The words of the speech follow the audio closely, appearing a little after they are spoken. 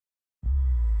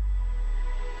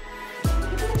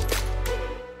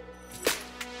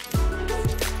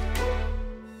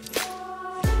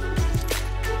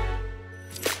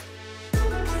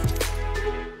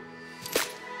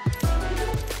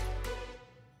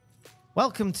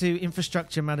Welcome to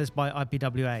Infrastructure Matters by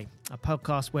IPWEA, a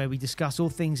podcast where we discuss all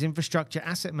things infrastructure,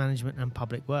 asset management and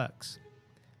public works.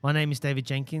 My name is David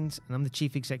Jenkins and I'm the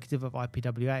Chief Executive of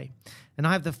IPWEA, and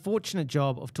I have the fortunate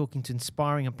job of talking to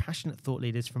inspiring and passionate thought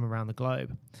leaders from around the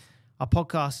globe. Our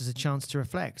podcast is a chance to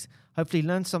reflect, hopefully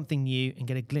learn something new and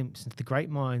get a glimpse into the great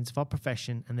minds of our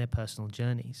profession and their personal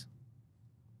journeys.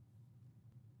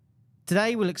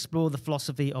 Today, we'll explore the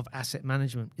philosophy of asset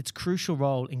management, its crucial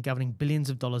role in governing billions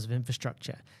of dollars of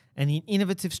infrastructure, and the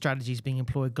innovative strategies being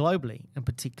employed globally, and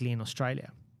particularly in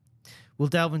Australia. We'll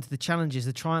delve into the challenges,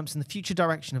 the triumphs, and the future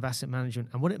direction of asset management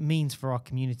and what it means for our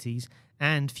communities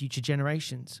and future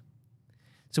generations.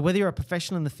 So whether you're a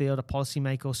professional in the field, a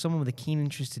policymaker, or someone with a keen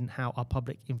interest in how our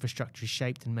public infrastructure is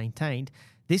shaped and maintained,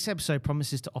 this episode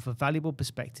promises to offer valuable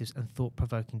perspectives and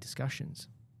thought-provoking discussions.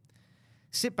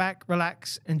 Sit back,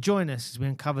 relax, and join us as we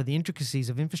uncover the intricacies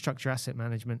of infrastructure asset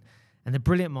management and the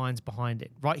brilliant minds behind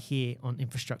it right here on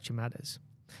Infrastructure Matters.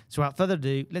 So without further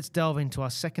ado, let's delve into our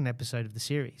second episode of the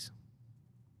series.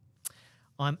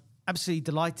 I'm absolutely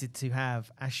delighted to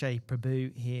have Ashay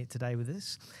Prabhu here today with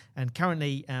us. And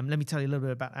currently, let me tell you a little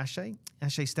bit about Ashay.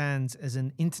 Ashay stands as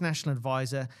an international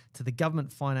advisor to the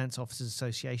Government Finance Officers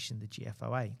Association, the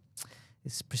GFOA.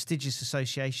 This prestigious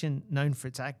association, known for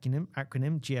its acronym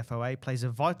GFOA, plays a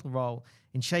vital role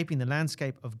in shaping the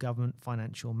landscape of government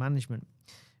financial management.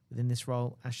 Within this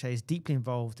role, Ashay is deeply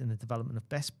involved in the development of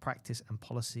best practice and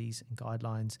policies and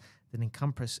guidelines that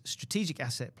encompass strategic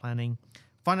asset planning,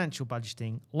 financial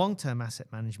budgeting, long-term asset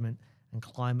management, and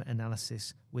climate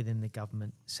analysis within the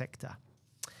government sector.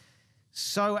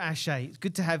 So, Ashay, it's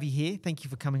good to have you here. Thank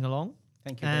you for coming along.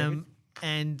 Thank you, David.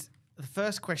 And the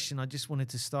first question I just wanted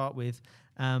to start with,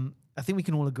 I think we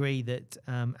can all agree that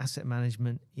asset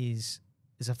management is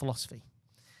a philosophy.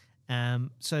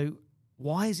 So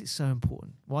why is it so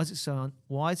important? Why is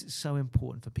it so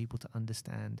important for people to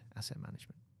understand asset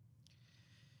management?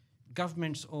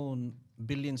 Governments own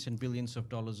billions and billions of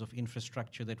dollars of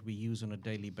infrastructure that we use on a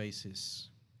daily basis,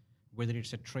 whether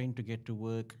it's a train to get to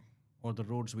work or the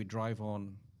roads we drive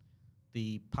on,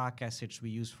 the park assets we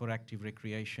use for active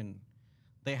recreation.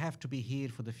 They have to be here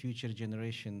for the future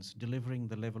generations, delivering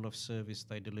the level of service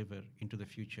they deliver into the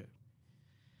future.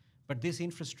 But this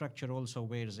infrastructure also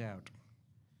wears out.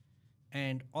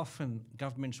 And often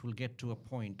governments will get to a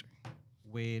point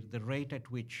where the rate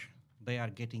at which they are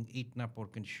getting eaten up or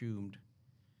consumed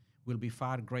will be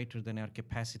far greater than our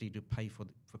capacity to pay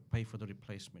for the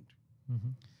replacement. Mm-hmm.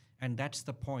 And that's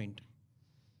the point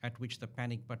at which the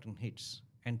panic button hits.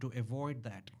 And to avoid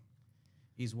that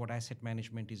is what asset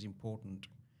management is important.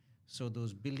 So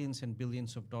those billions and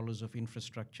billions of dollars of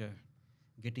infrastructure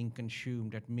getting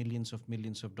consumed at millions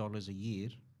of dollars a year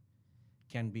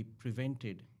can be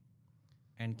prevented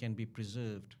and can be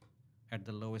preserved at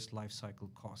the lowest life cycle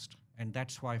cost. And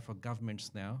that's why for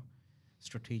governments now,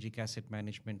 strategic asset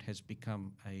management has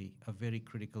become a very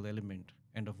critical element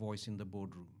and a voice in the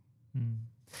boardroom. Mm.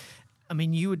 I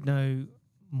mean, you would know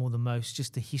more than most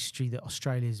just the history that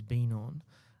Australia's been on.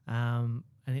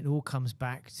 And it all comes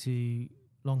back to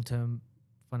long-term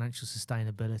financial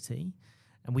sustainability.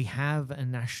 And we have a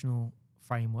national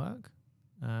framework,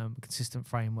 a consistent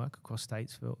framework across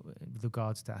states with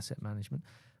regards to asset management.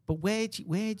 But where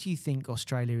do you think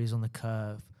Australia is on the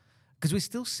curve? Because we're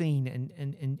still seen,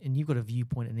 and you've got a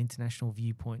viewpoint, an international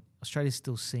viewpoint, Australia's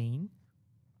still seen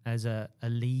as a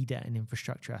leader in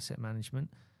infrastructure asset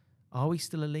management. Are we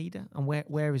still a leader? And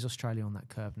where is Australia on that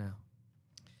curve now?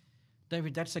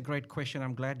 David, that's a great question.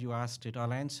 I'm glad you asked it.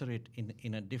 I'll answer it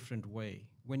in a different way.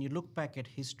 When you look back at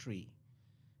history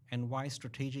and why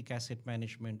strategic asset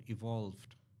management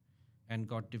evolved and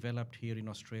got developed here in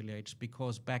Australia, it's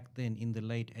because back then in the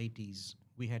late 80s,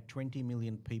 we had 20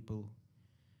 million people,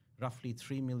 roughly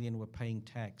 3 million were paying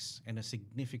tax, and a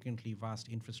significantly vast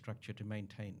infrastructure to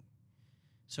maintain.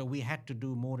 So we had to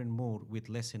do more and more with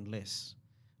less and less,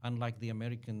 unlike the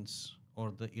Americans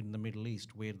or in the Middle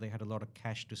East, where they had a lot of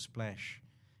cash to splash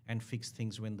and fix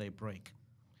things when they break.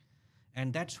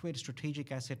 And that's where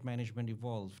strategic asset management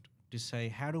evolved, to say,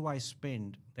 how do I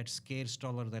spend that scarce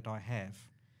dollar that I have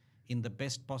in the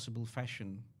best possible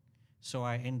fashion so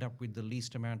I end up with the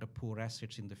least amount of poor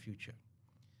assets in the future?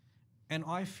 And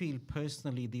I feel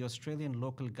personally the Australian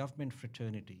local government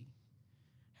fraternity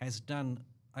has done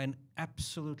an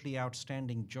absolutely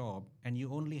outstanding job, and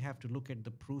you only have to look at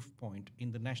the proof point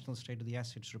in the National State of the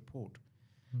Assets report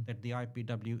that the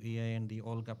IPWEA and the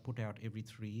OLGA put out every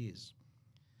 3 years.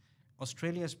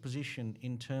 Australia's position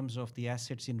in terms of the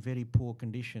assets in very poor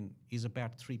condition is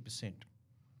about 3%.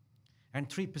 And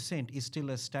 3% is still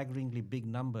a staggeringly big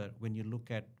number when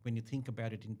you think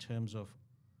about it in terms of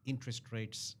interest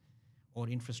rates or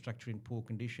infrastructure in poor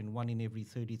condition, 1 in every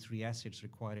 33 assets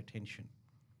require attention.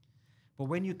 But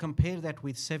when you compare that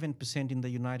with 7% in the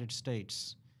United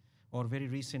States, or very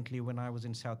recently when I was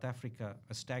in South Africa,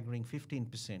 a staggering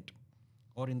 15%,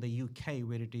 or in the UK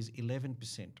where it is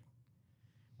 11%,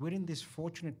 we're in this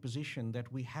fortunate position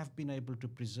that we have been able to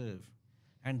preserve,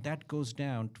 and that goes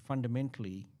down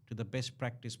fundamentally to the best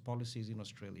practice policies in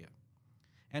Australia.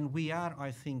 And we are,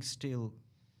 I think, still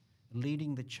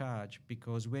leading the charge,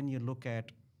 because when you look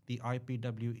at the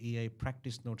IPWEA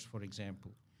practice notes, for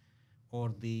example,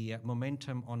 or the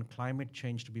momentum on climate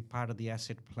change to be part of the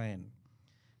asset plan,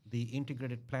 the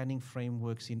integrated planning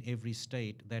frameworks in every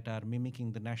state that are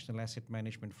mimicking the National Asset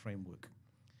Management Framework,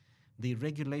 the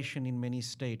regulation in many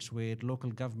states where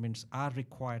local governments are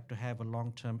required to have a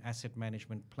long-term asset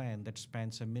management plan that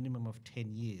spans a minimum of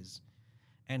 10 years.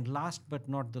 And last but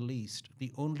not the least,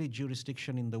 the only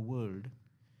jurisdiction in the world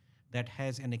that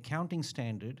has an accounting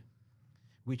standard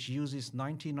which uses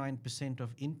 99%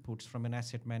 of inputs from an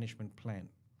asset management plan.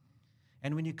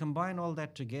 And when you combine all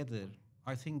that together,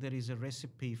 I think there is a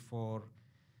recipe for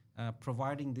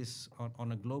providing this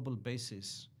on a global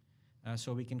basis,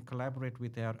 so we can collaborate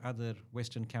with our other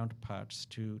Western counterparts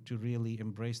to really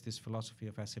embrace this philosophy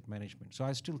of asset management. So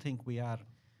I still think we are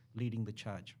leading the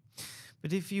charge.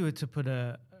 But if you were to put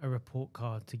a report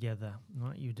card together,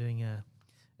 right, you're doing a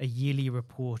yearly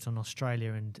report on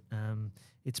Australia and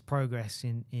its progress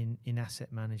in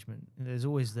asset management. And there's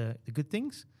always the good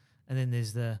things, and then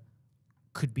there's the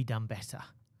could be done better.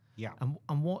 Yeah.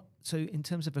 And what, so in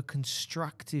terms of a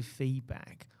constructive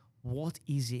feedback, what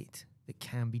is it that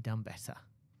can be done better?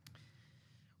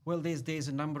 Well, there's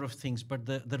a number of things, but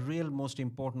the real most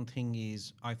important thing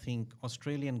is, I think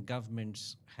Australian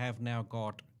governments have now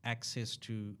got access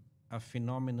to a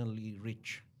phenomenally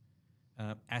rich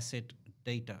asset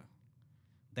data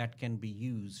that can be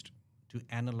used to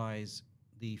analyze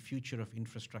the future of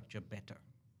infrastructure better.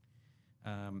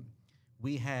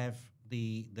 We have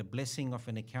the blessing of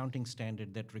an accounting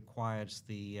standard that requires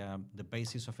the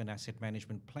basis of an asset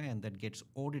management plan that gets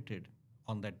audited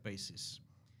on that basis.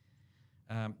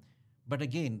 But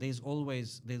again, there's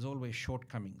always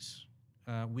shortcomings.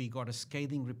 We got a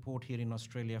scathing report here in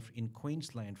Australia, in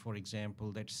Queensland, for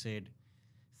example, that said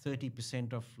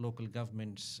 30% of local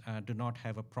governments do not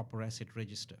have a proper asset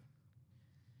register.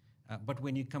 But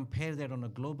when you compare that on a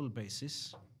global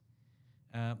basis,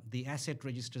 the asset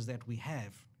registers that we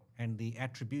have and the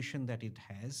attribution that it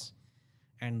has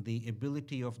and the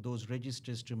ability of those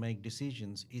registers to make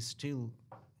decisions is still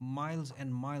miles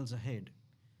and miles ahead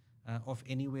of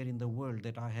anywhere in the world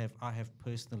that I have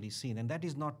personally seen. And that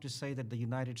is not to say that the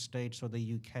United States or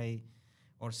the UK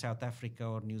or South Africa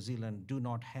or New Zealand do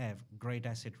not have great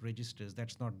asset registers.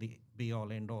 That's not the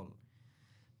be-all, end-all.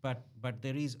 But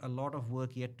there is a lot of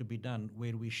work yet to be done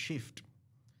where we shift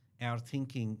our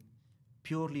thinking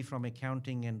purely from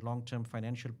accounting and long-term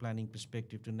financial planning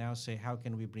perspective to now say, how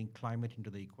can we bring climate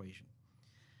into the equation?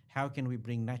 How can we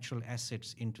bring natural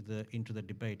assets into the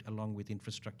debate along with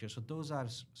infrastructure? So those are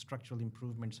structural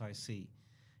improvements I see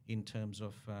in terms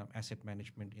of asset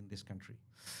management in this country.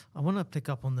 I want to pick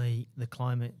up on the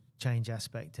climate change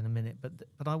aspect in a minute,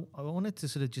 but I wanted to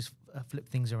sort of just flip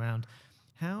things around.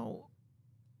 I'm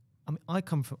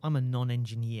a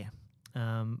non-engineer,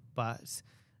 but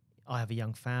I have a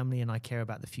young family and I care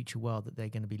about the future world that they're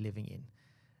going to be living in.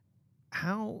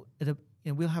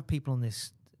 We'll have people on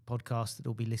this podcast that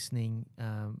will be listening.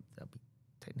 There'll be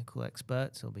technical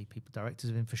experts, there'll be people, directors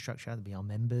of infrastructure, there'll be our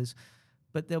members,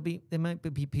 but there might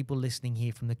be people listening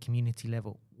here from the community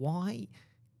level. Why?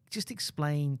 Just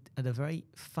explain at a very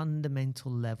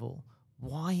fundamental level,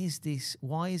 why is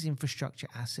infrastructure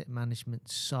asset management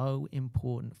so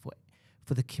important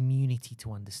for the community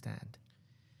to understand?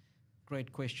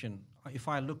 Great question. If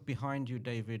I look behind you,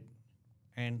 David,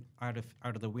 and out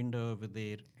of the window over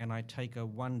there, and I take a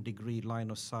 1 degree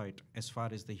line of sight as far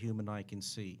as the human eye can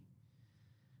see,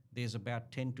 there's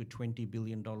about $10 to $20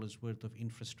 billion worth of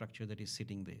infrastructure that is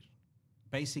sitting there.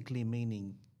 Basically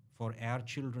meaning for our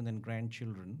children and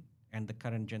grandchildren and the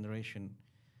current generation,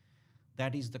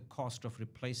 that is the cost of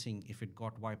replacing if it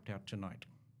got wiped out tonight.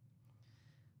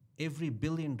 Every $1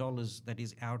 billion that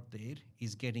is out there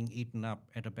is getting eaten up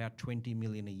at about $20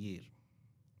 million a year.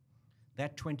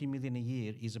 That $20 million a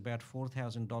year is about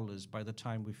 $4,000 by the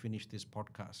time we finish this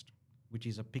podcast, which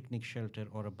is a picnic shelter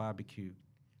or a barbecue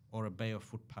or a bay or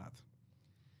footpath.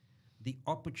 The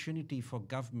opportunity for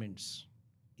governments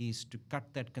is to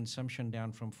cut that consumption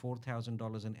down from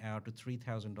 $4,000 an hour to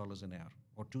 $3,000 an hour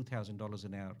or $2,000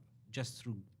 an hour just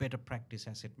through better practice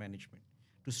asset management,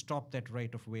 to stop that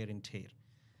rate of wear and tear.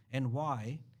 And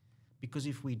why? Because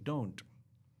if we don't,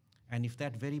 And if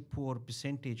that very poor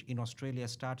percentage in Australia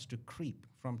starts to creep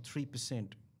from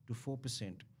 3% to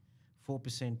 4%,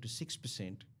 4% to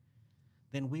 6%,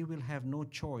 then we will have no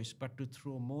choice but to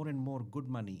throw more and more good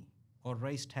money or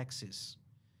raise taxes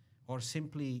or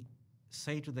simply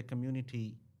say to the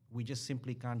community, we just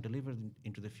simply can't deliver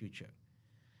into the future.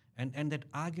 And that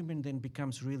argument then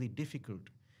becomes really difficult.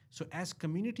 So as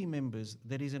community members,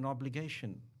 there is an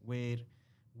obligation where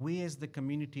we as the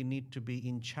community need to be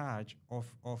in charge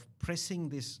of pressing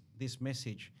this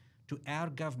message to our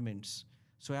governments,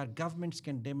 so our governments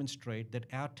can demonstrate that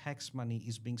our tax money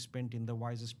is being spent in the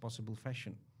wisest possible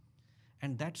fashion.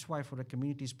 And that's why for a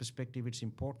community's perspective it's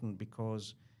important,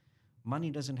 because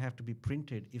money doesn't have to be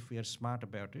printed if we are smart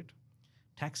about it.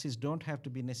 Taxes don't have to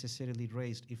be necessarily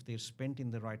raised if they're spent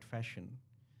in the right fashion.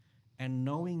 And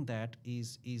knowing that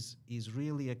is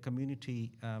really a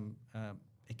community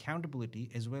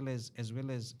accountability as well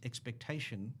as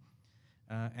expectation.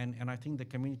 And I think the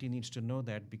community needs to know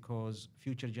that, because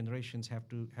future generations have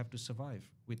to survive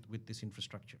with this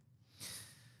infrastructure.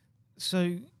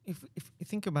 So if you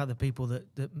think about the people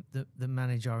that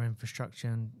manage our infrastructure,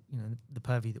 and the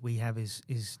purview that we have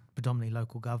is predominantly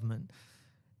local government,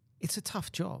 it's a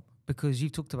tough job, because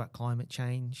you've talked about climate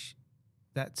change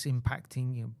that's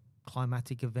impacting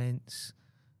climatic events,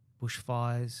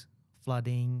 bushfires,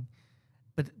 flooding.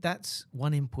 But that's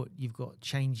one input. You've got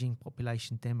changing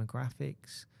population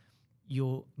demographics.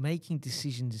 You're making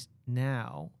decisions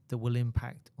now that will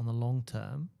impact on the long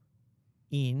term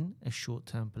in a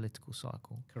short-term political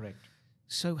cycle. Correct.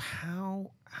 So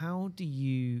how do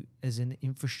you, as an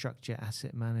infrastructure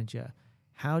asset manager,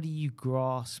 how do you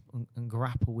grasp and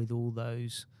grapple with all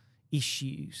those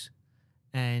issues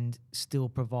and still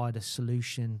provide a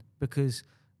solution? Because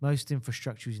most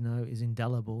infrastructure, is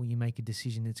indelible. You make a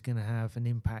decision, it's going to have an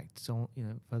impact, so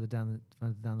further down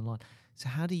the line. So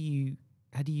how do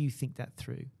you think that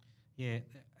through? Yeah,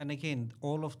 and again,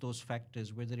 all of those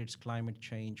factors, whether it's climate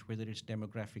change, whether it's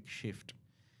demographic shift,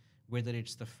 whether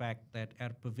it's the fact that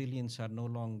our pavilions are no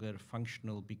longer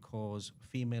functional because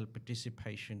female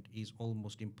participation is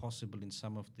almost impossible in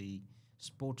some of the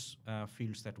sports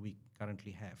fields that we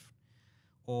currently have,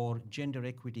 or gender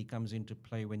equity comes into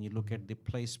play when you look at the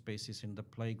play spaces in the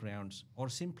playgrounds, or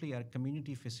simply our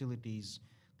community facilities,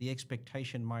 the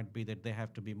expectation might be that they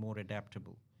have to be more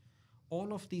adaptable.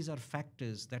 All of these are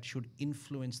factors that should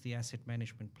influence the asset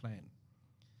management plan.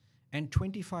 And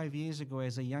 25 years ago,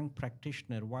 as a young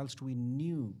practitioner, whilst we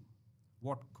knew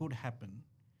what could happen,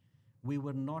 we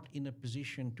were not in a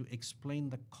position to explain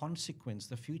the consequence,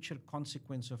 the future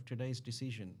consequence of today's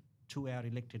decision to our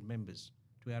elected members,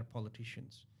 to our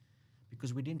politicians,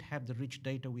 because we didn't have the rich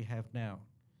data we have now.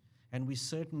 And we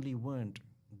certainly weren't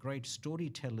great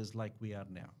storytellers like we are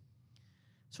now.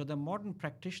 So the modern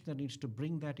practitioner needs to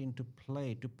bring that into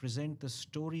play, to present the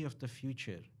story of the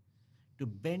future, to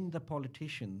bend the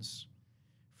politicians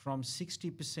from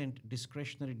 60%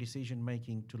 discretionary decision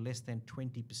making to less than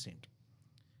 20%.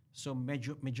 So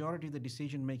majority of the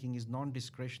decision making is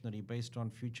non-discretionary based on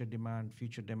future demand,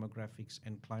 future demographics,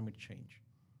 and climate change.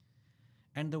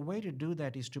 And the way to do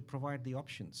that is to provide the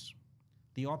options.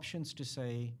 The options to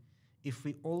say, if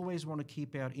we always want to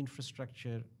keep our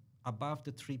infrastructure above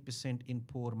the 3% in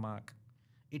poor mark,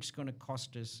 it's going to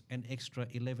cost us an extra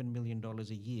 $11 million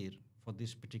a year for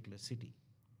this particular city.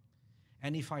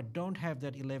 And if I don't have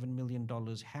that $11 million,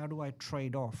 how do I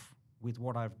trade off with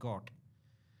what I've got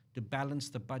to balance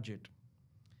the budget?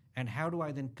 And how do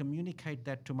I then communicate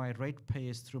that to my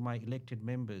ratepayers through my elected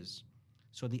members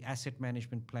so the asset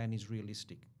management plan is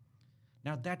realistic?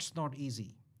 Now, that's not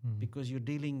easy because you're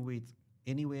dealing with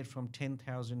anywhere from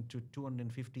 10,000 to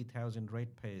 250,000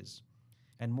 ratepayers.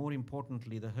 And more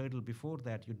importantly, the hurdle before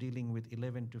that, you're dealing with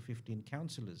 11 to 15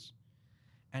 councillors.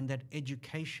 And that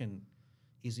education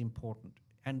is important.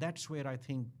 And that's where I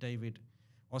think, David,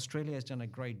 Australia has done a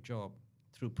great job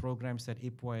through programs that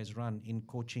IPWEA has run in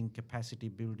coaching, capacity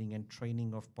building, and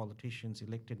training of politicians,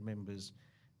 elected members,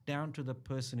 down to the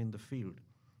person in the field.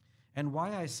 And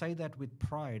why I say that with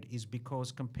pride is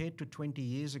because compared to 20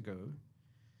 years ago,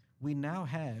 we now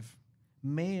have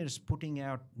mayors putting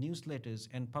out newsletters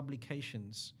and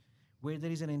publications where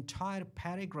there is an entire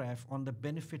paragraph on the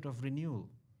benefit of renewal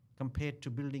compared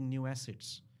to building new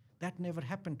assets. That never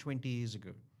happened 20 years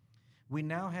ago. We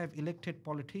now have elected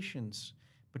politicians,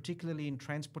 particularly in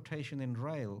transportation and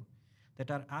rail, that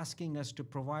are asking us to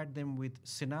provide them with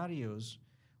scenarios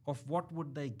of what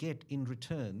would they get in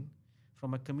return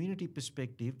from a community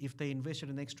perspective if they invested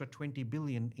an extra 20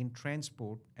 billion in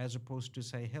transport as opposed to,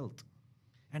 say, health.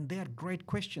 And they are great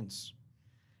questions.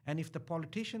 And if the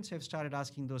politicians have started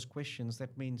asking those questions,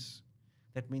 that means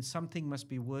something must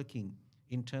be working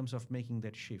in terms of making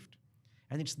that shift.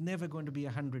 And it's never going to be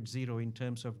 100-0 in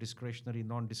terms of discretionary,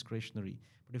 non-discretionary.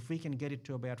 But if we can get it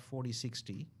to about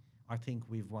 40-60, I think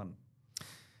we've won.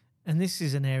 And this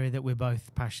is an area that we're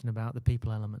both passionate about, the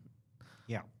people element.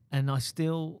 Yeah. And I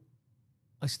still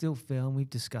feel, and we've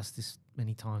discussed this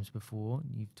many times before,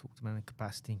 and you've talked about the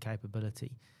capacity and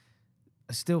capability,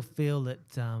 I still feel that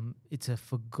it's a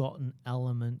forgotten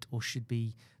element, or should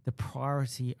be the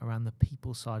priority around the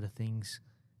people side of things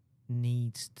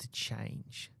needs to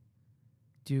change.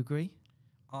 Do you agree?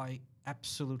 I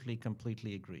absolutely,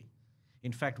 completely agree.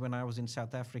 In fact, when I was in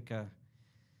South Africa,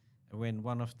 when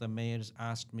one of the mayors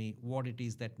asked me what it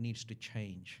is that needs to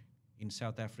change in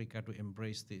South Africa to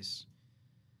embrace this,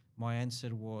 my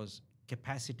answer was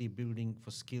capacity building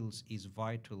for skills is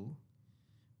vital,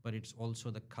 but it's also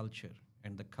the culture,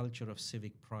 and the culture of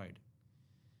civic pride,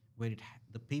 where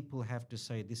the people have to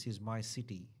say, this is my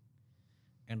city,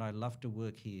 and I love to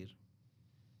work here,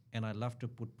 and I love to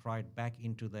put pride back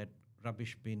into that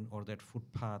rubbish bin or that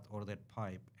footpath or that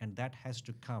pipe. And that has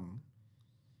to come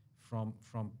from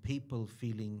people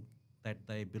feeling that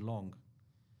they belong,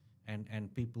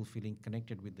 and people feeling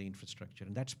connected with the infrastructure.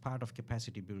 And that's part of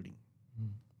capacity building.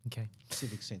 Okay.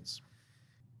 Civic sense.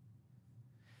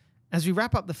 As we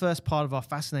wrap up the first part of our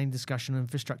fascinating discussion on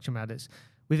infrastructure matters,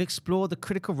 we've explored the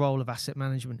critical role of asset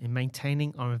management in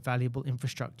maintaining our invaluable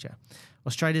infrastructure,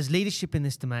 Australia's leadership in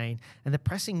this domain, and the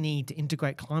pressing need to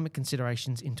integrate climate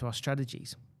considerations into our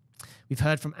strategies. We've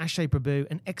heard from Ashay Prabhu,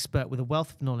 an expert with a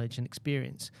wealth of knowledge and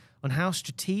experience, on how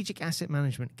strategic asset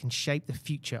management can shape the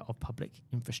future of public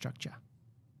infrastructure.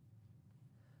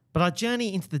 But our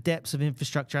journey into the depths of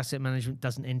infrastructure asset management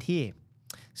doesn't end here.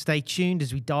 Stay tuned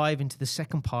as we dive into the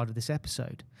second part of this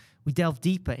episode. We delve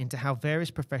deeper into how various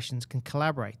professions can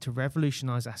collaborate to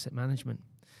revolutionise asset management,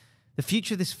 the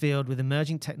future of this field with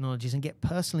emerging technologies, and get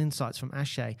personal insights from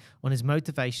Ashay on his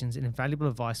motivations and invaluable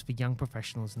advice for young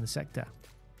professionals in the sector.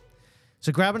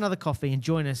 So grab another coffee and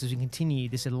join us as we continue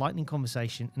this enlightening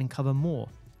conversation and uncover more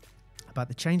about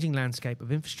the changing landscape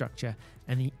of infrastructure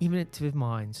and the innovative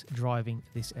minds driving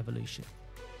this evolution.